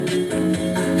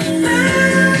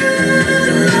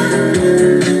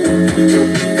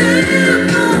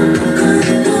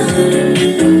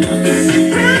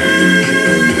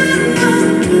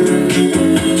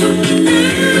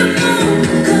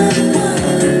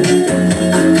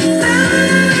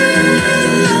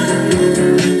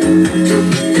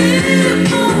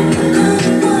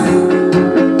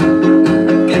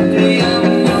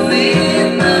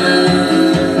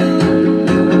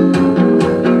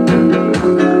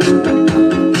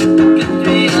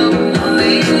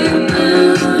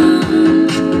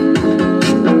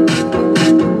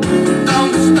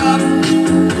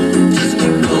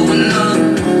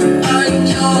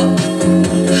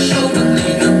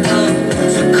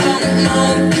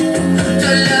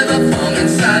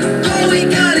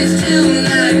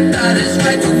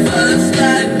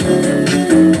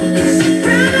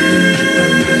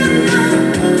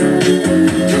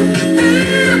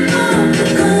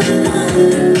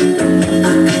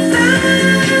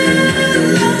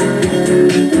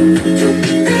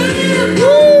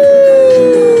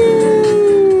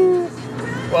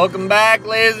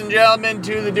gentlemen,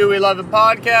 to the Do We Love It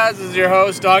podcast. This is your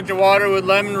host, Dr. Waterwood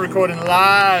Lemon, recording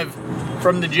live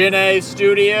from the Gin A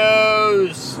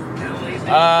Studios.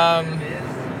 I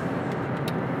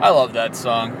love that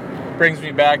song. Brings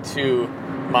me back to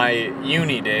my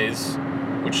uni days,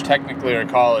 which technically are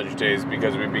college days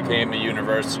because we became a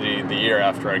university the year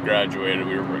after I graduated.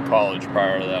 We were at college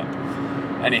prior to that.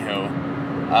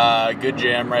 Anywho, good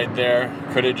jam right there.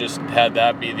 Could have just had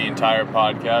that be the entire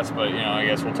podcast, but, I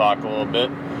guess we'll talk a little bit.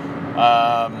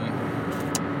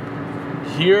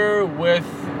 Here with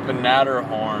the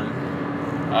Natterhorn.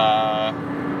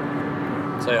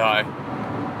 Say hi.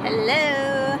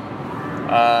 Hello.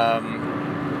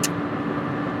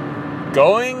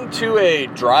 Going to a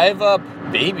drive-up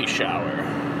baby shower.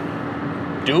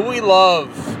 Do we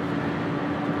love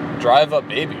drive-up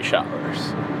baby showers?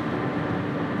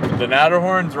 The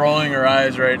Natterhorn's rolling her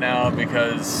eyes right now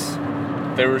because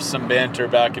there was some banter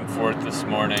back and forth this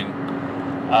morning.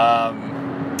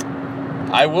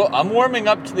 I'm warming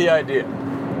up to the idea.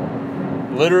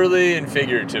 Literally and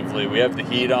figuratively. We have the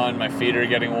heat on, my feet are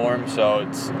getting warm, so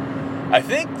I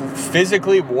think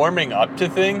physically warming up to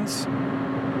things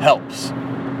helps.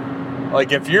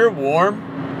 Like, if you're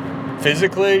warm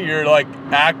physically,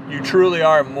 you truly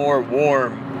are more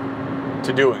warm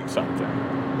to doing something.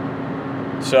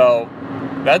 So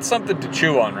that's something to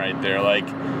chew on right there. Like,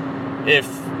 if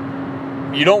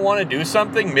you don't want to do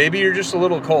something, maybe you're just a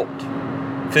little cold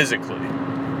physically.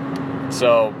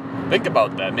 So think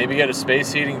about that. Maybe get a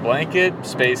space heating blanket,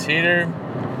 space heater,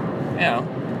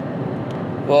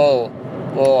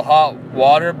 little hot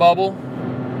water bubble.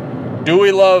 Do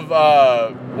we love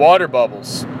water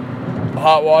bubbles?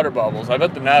 Hot water bubbles. I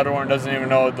bet the Natterhorn doesn't even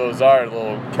know what those are.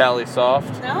 Little Cali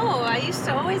Soft. No, I used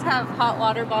to always have hot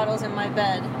water bottles in my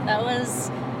bed. That was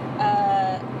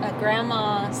a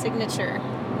grandma signature.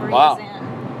 Wow.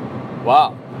 Zan.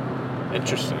 Wow.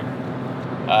 Interesting.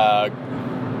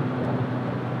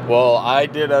 Well, I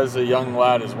did as a young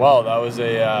lad as well. That was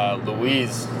a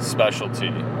Louise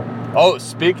specialty. Oh,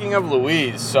 speaking of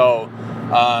Louise, so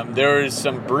there is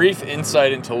some brief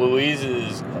insight into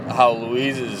how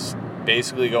Louise is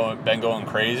basically been going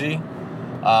crazy.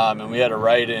 And we had a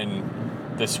write-in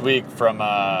this week from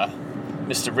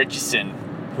Mr. Richardson,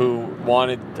 who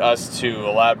wanted us to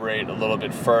elaborate a little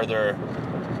bit further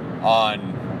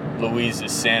on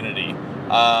Louise's sanity.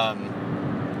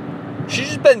 She's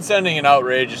just been sending an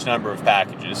outrageous number of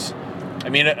packages. I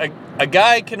mean, a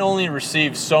guy can only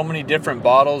receive so many different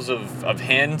bottles of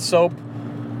hand soap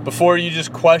before you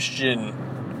just question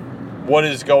what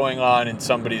is going on in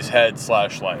somebody's head /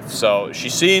 life. So she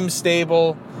seems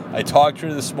stable. I talked to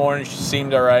her this morning. She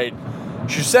seemed all right.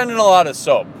 She's sending a lot of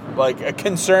soap, like a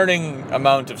concerning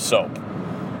amount of soap.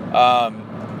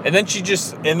 And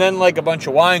then like a bunch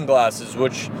of wine glasses,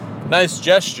 which nice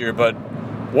gesture, but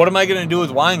what am I going to do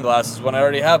with wine glasses when I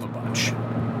already have a bunch?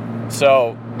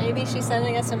 So maybe she's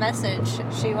sending us a message.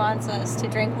 She wants us to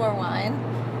drink more wine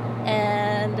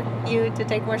and you to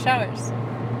take more showers.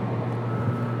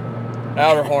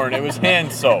 Natterhorn, it was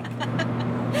hand soap.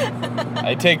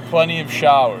 I take plenty of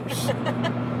showers.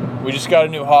 We just got a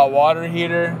new hot water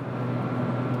heater.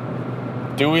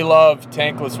 Do we love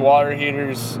tankless water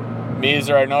heaters?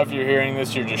 Meezer, I know if you're hearing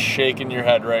this, you're just shaking your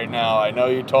head right now. I know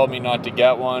you told me not to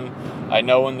get one. I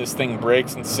know when this thing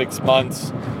breaks in 6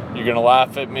 months, you're going to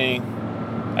laugh at me.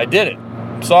 I did it.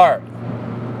 I'm sorry.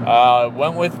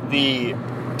 Went with the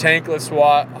tankless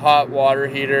hot water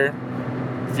heater.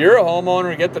 If you're a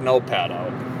homeowner, get the notepad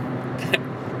out.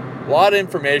 A lot of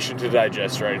information to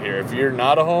digest right here. If you're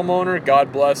not a homeowner,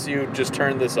 God bless you. Just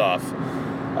turn this off.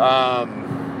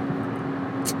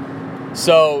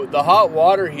 So the hot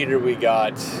water heater we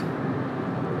got,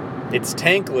 it's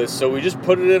tankless, so we just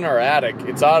put it in our attic.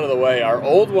 It's out of the way. Our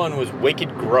old one was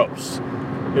wicked gross.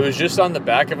 It was just on the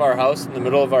back of our house in the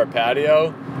middle of our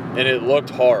patio, and it looked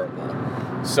horrible.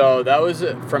 So that was,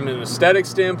 from an aesthetic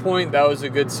standpoint, that was a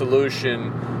good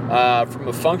solution. From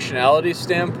a functionality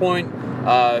standpoint,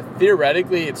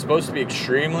 theoretically, it's supposed to be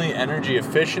extremely energy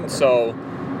efficient, so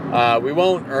we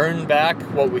won't earn back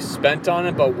what we spent on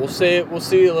it, but we'll see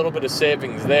a little bit of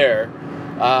savings there.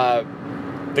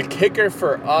 The kicker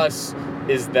for us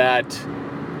is that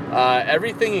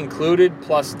everything included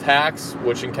plus tax,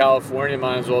 which in California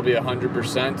might as well be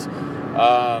 100%.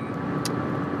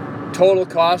 Total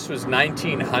cost was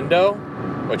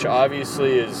 $1,900, which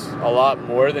obviously is a lot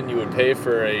more than you would pay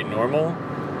for a normal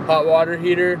hot water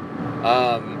heater.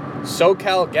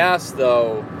 SoCal Gas,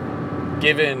 though,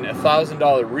 given a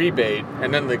 $1,000 rebate,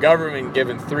 and then the government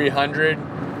given $300.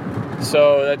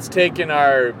 So that's taken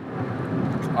our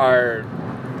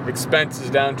expenses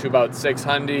down to about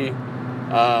 $600.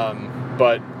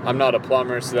 But I'm not a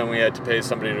plumber, so then we had to pay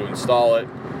somebody to install it.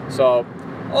 So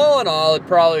all in all, it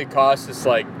probably cost us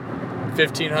like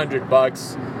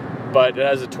 $1,500, but it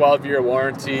has a 12-year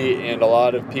warranty, and a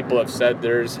lot of people have said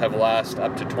theirs have lasted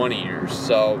up to 20 years.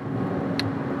 So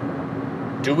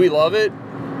do we love it?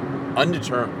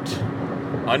 Undetermined.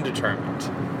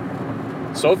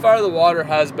 So far, the water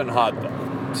has been hot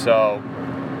though. So,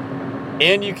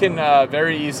 and you can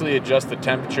very easily adjust the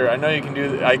temperature. I know you can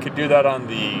do. I could do that on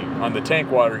the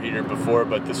tank water heater before,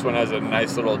 but this one has a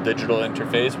nice little digital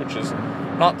interface, which is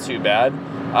not too bad.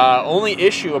 Only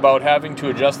issue about having to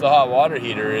adjust the hot water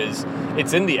heater is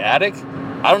it's in the attic.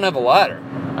 I don't have a ladder.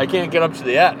 I can't get up to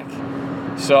the attic.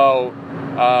 So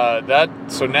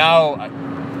now,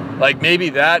 like, maybe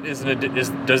that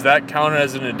does that count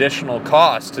as an additional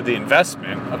cost to the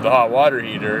investment of the hot water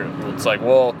heater? It's like,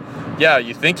 well, yeah,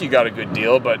 you think you got a good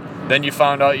deal, but then you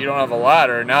found out you don't have a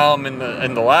ladder. Now I'm in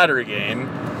the ladder game.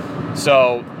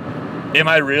 So, am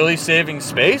I really saving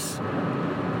space?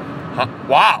 Huh?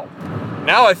 Wow.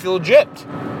 Now I feel gypped.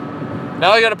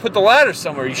 Now I got to put the ladder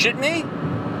somewhere. You shitting me?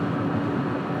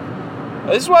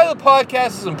 This is why the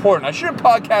podcast is important. I should have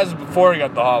podcasted before I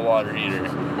got the hot water heater.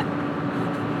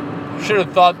 Should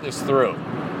have thought this through.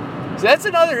 So that's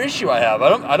another issue I have.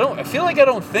 I feel like I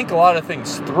don't think a lot of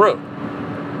things through.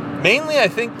 Mainly I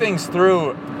think things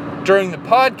through during the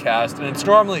podcast, and it's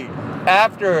normally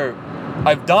after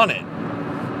I've done it.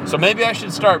 So maybe I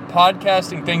should start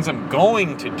podcasting things I'm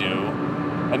going to do,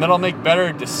 and then I'll make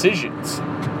better decisions.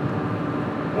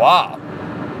 Wow.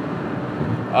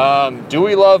 Do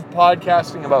we love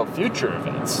podcasting about future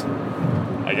events?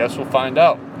 I guess we'll find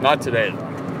out. Not today, though.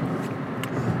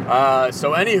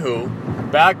 So anywho,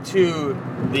 back to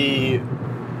the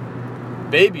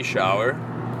baby shower.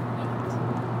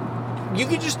 You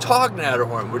could just talk,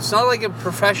 Natterhorn. It's not like a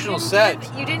professional set.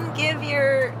 You didn't give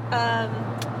your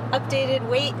updated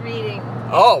weight reading.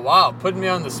 Oh, wow. Putting me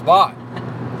on the spot.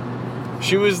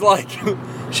 She was like,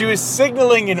 she was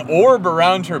signaling an orb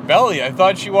around her belly. I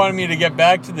thought she wanted me to get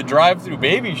back to the drive-through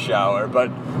baby shower,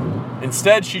 but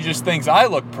instead she just thinks I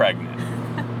look pregnant.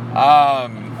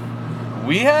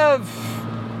 We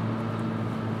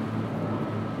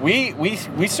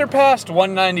surpassed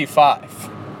 195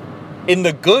 in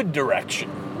the good direction.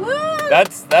 What?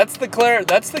 That's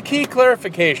the key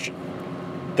clarification.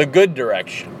 The good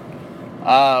direction.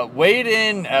 Weighed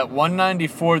in at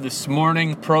 194 this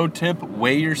morning. Pro tip: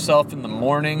 weigh yourself in the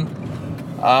morning.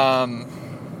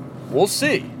 We'll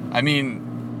see. I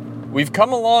mean, we've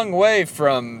come a long way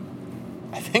from.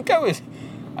 I think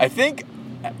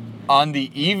on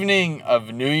the evening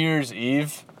of New Year's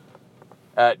Eve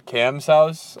at Cam's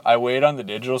house, I weighed on the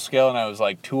digital scale and I was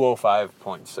like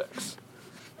 205.6,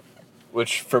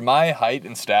 which for my height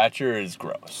and stature is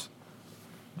gross.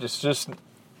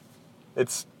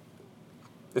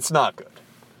 It's not good.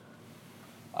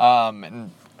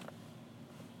 And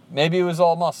maybe it was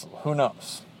all muscle. Who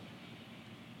knows?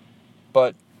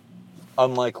 But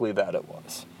unlikely that it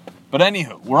was. But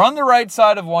anywho, we're on the right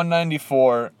side of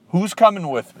 194. Who's coming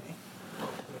with me?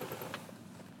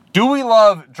 Do we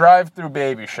love drive-through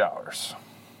baby showers?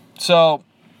 So,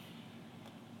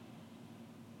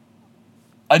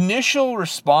 initial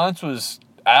response was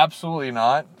absolutely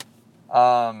not.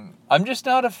 I'm just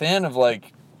not a fan of,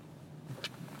 like,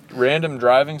 random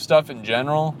driving stuff in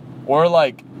general, or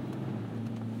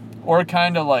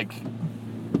kind of like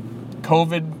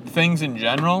COVID things in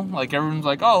general. Like, everyone's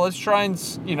like, oh, let's try and,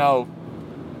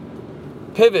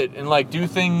 pivot and like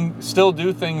still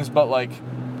do things, but like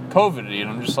COVID-y. And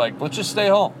I'm just like, let's just stay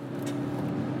home.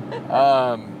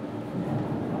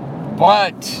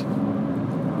 But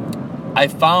I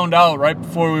found out right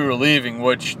before we were leaving,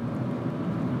 which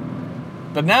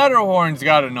the Natterhorn's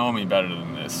got to know me better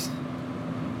than this.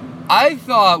 I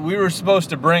thought we were supposed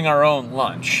to bring our own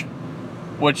lunch,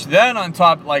 which then on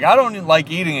top, like, I don't like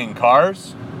eating in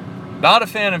cars. Not a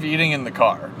fan of eating in the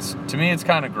car. To me, it's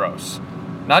kind of gross.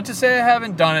 Not to say I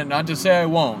haven't done it, not to say I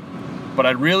won't, but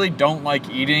I really don't like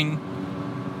eating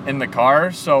in the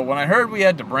car. So when I heard we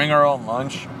had to bring our own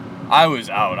lunch, I was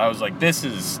out. I was like, this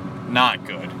is not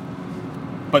good.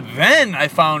 But then I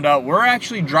found out we're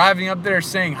actually driving up there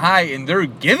saying hi, and they're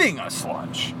giving us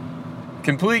lunch.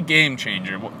 Complete game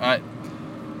changer.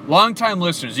 Longtime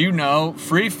listeners, you know,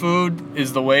 free food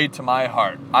is the way to my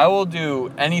heart. I will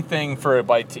do anything for a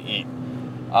bite to eat.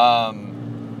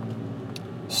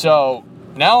 So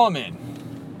now I'm in.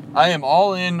 I am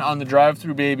all in on the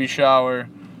drive-through baby shower.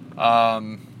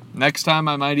 Next time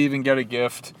I might even get a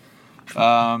gift.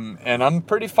 And I'm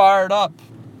pretty fired up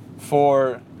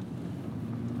for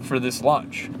this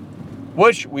lunch,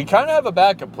 which we kind of have a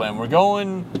backup plan. We're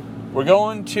going we're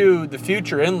going to the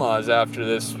future in-laws after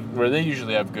this, where they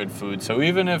usually have good food. So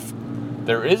even if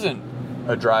there isn't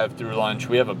a drive-through lunch,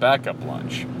 we have a backup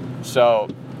lunch. So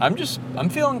I'm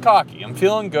feeling cocky. I'm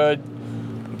feeling good.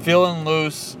 I'm feeling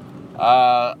loose.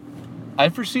 I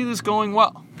foresee this going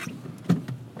well.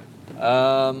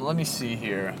 Let me see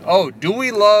here. Oh, do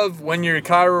we love when your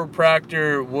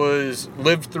chiropractor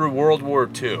lived through World War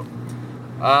II?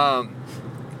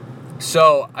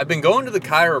 So I've been going to the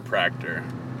chiropractor,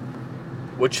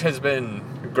 which has been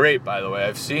great, by the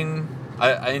way.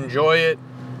 I enjoy it.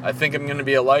 I think I'm going to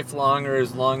be a lifelonger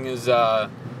as long as,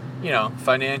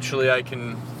 financially I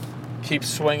can keep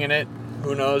swinging it.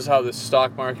 Who knows how the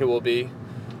stock market will be.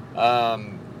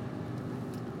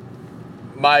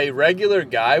 My regular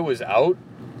guy was out,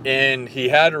 and he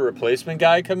had a replacement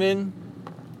guy come in.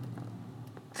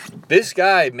 This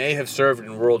guy may have served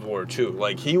in World War II.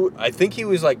 Like, I think he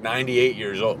was like 98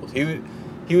 years old. He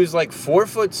was like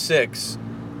 4'6",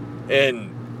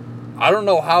 and I don't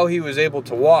know how he was able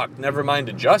to walk, never mind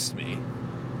adjust me.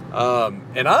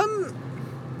 And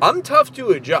I'm tough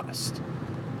to adjust.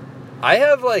 I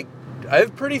have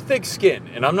pretty thick skin,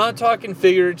 and I'm not talking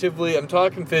figuratively, I'm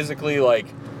talking physically. Like,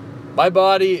 my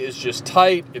body is just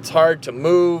tight, it's hard to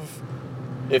move.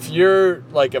 If you're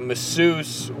like a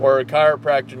masseuse or a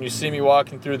chiropractor and you see me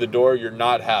walking through the door, you're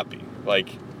not happy. Like,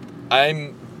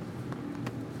 I'm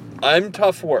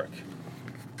tough work.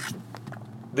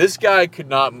 This guy could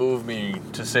not move me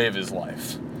to save his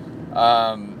life.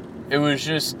 It was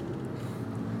just,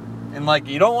 and like,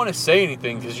 you don't want to say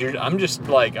anything because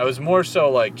I was more so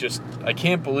like, just, I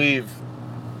can't believe,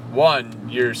 one,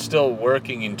 you're still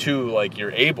working, and two, like,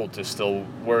 you're able to still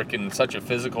work in such a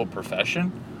physical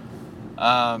profession.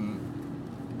 And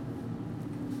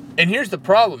here's the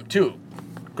problem too.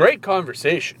 Great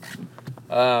conversation.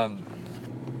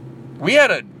 We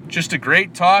had just a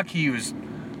great talk. He was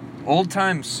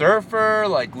old-time surfer,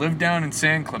 like lived down in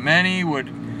San Clemente.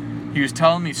 He was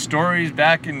telling me stories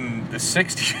back in the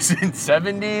 60s and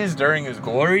 70s during his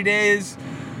glory days.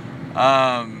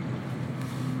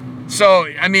 So,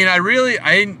 I mean,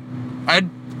 I'd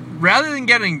rather than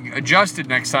getting adjusted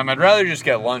next time, I'd rather just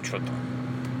get lunch with him.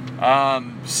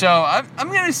 So I'm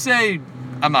going to say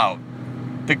I'm out.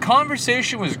 The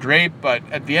conversation was great, but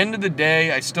at the end of the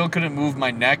day, I still couldn't move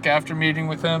my neck after meeting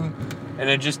with him, and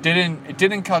it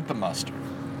didn't cut the mustard.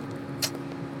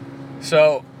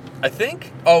 So I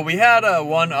think, we had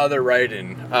one other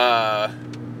write-in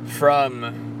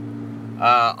from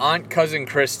Aunt Cousin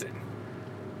Kristen.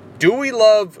 Do we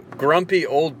love grumpy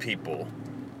old people?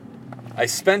 I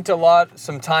spent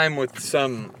some time with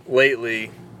some lately,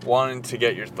 wanting to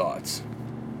get your thoughts.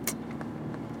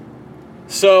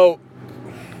 So,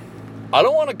 I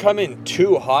don't want to come in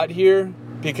too hot here,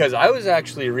 because I was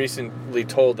actually recently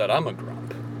told that I'm a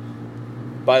grump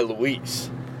by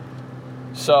Louise.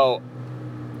 So,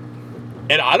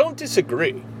 and I don't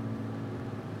disagree.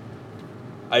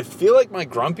 I feel like my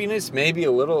grumpiness may be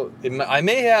I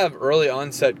may have early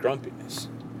onset grumpiness.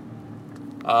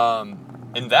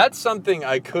 And that's something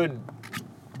I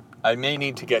may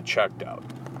need to get checked out.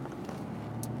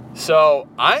 So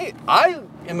I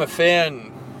am a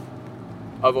fan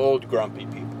of old grumpy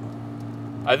people.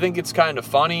 I think it's kind of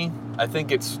funny. I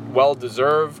think it's well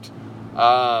deserved.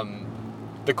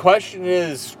 The question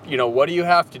is, what do you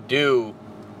have to do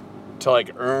to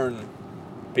like earn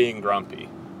being grumpy?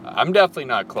 I'm definitely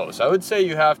not close. I would say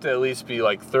you have to at least be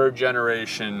like third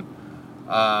generation,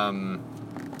 and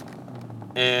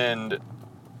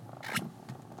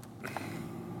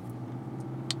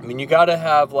I mean, you gotta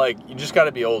have you just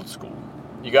gotta be old school.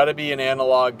 You gotta be an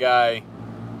analog guy.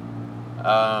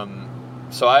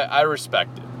 So I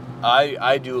respect it.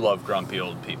 I do love grumpy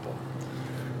old people.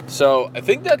 So I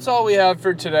think that's all we have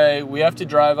for today. We have to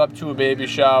drive up to a baby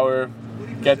shower,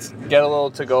 get a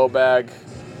little to-go bag,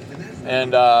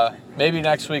 and maybe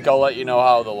next week I'll let you know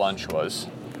how the lunch was.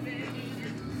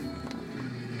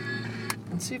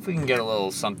 Let's see if we can get a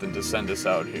little something to send us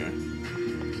out here.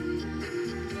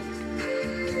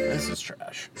 This is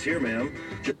trash. It's here, ma'am.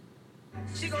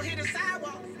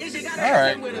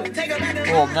 Alright.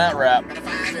 Little Matt rap.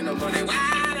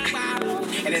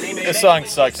 This song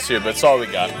sucks too, but it's all we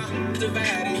got.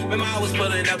 Remember I was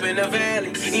pulling up in the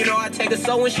valley. You know I take her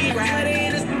so when she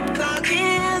riding.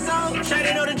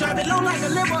 Shawty know to drop it low like a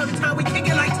limo. Every time we kick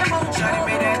it like Timbo. Shawty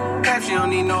made that clap, she don't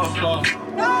need no applause.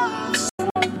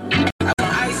 I put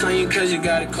ice on you cause you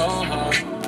got a cold heart.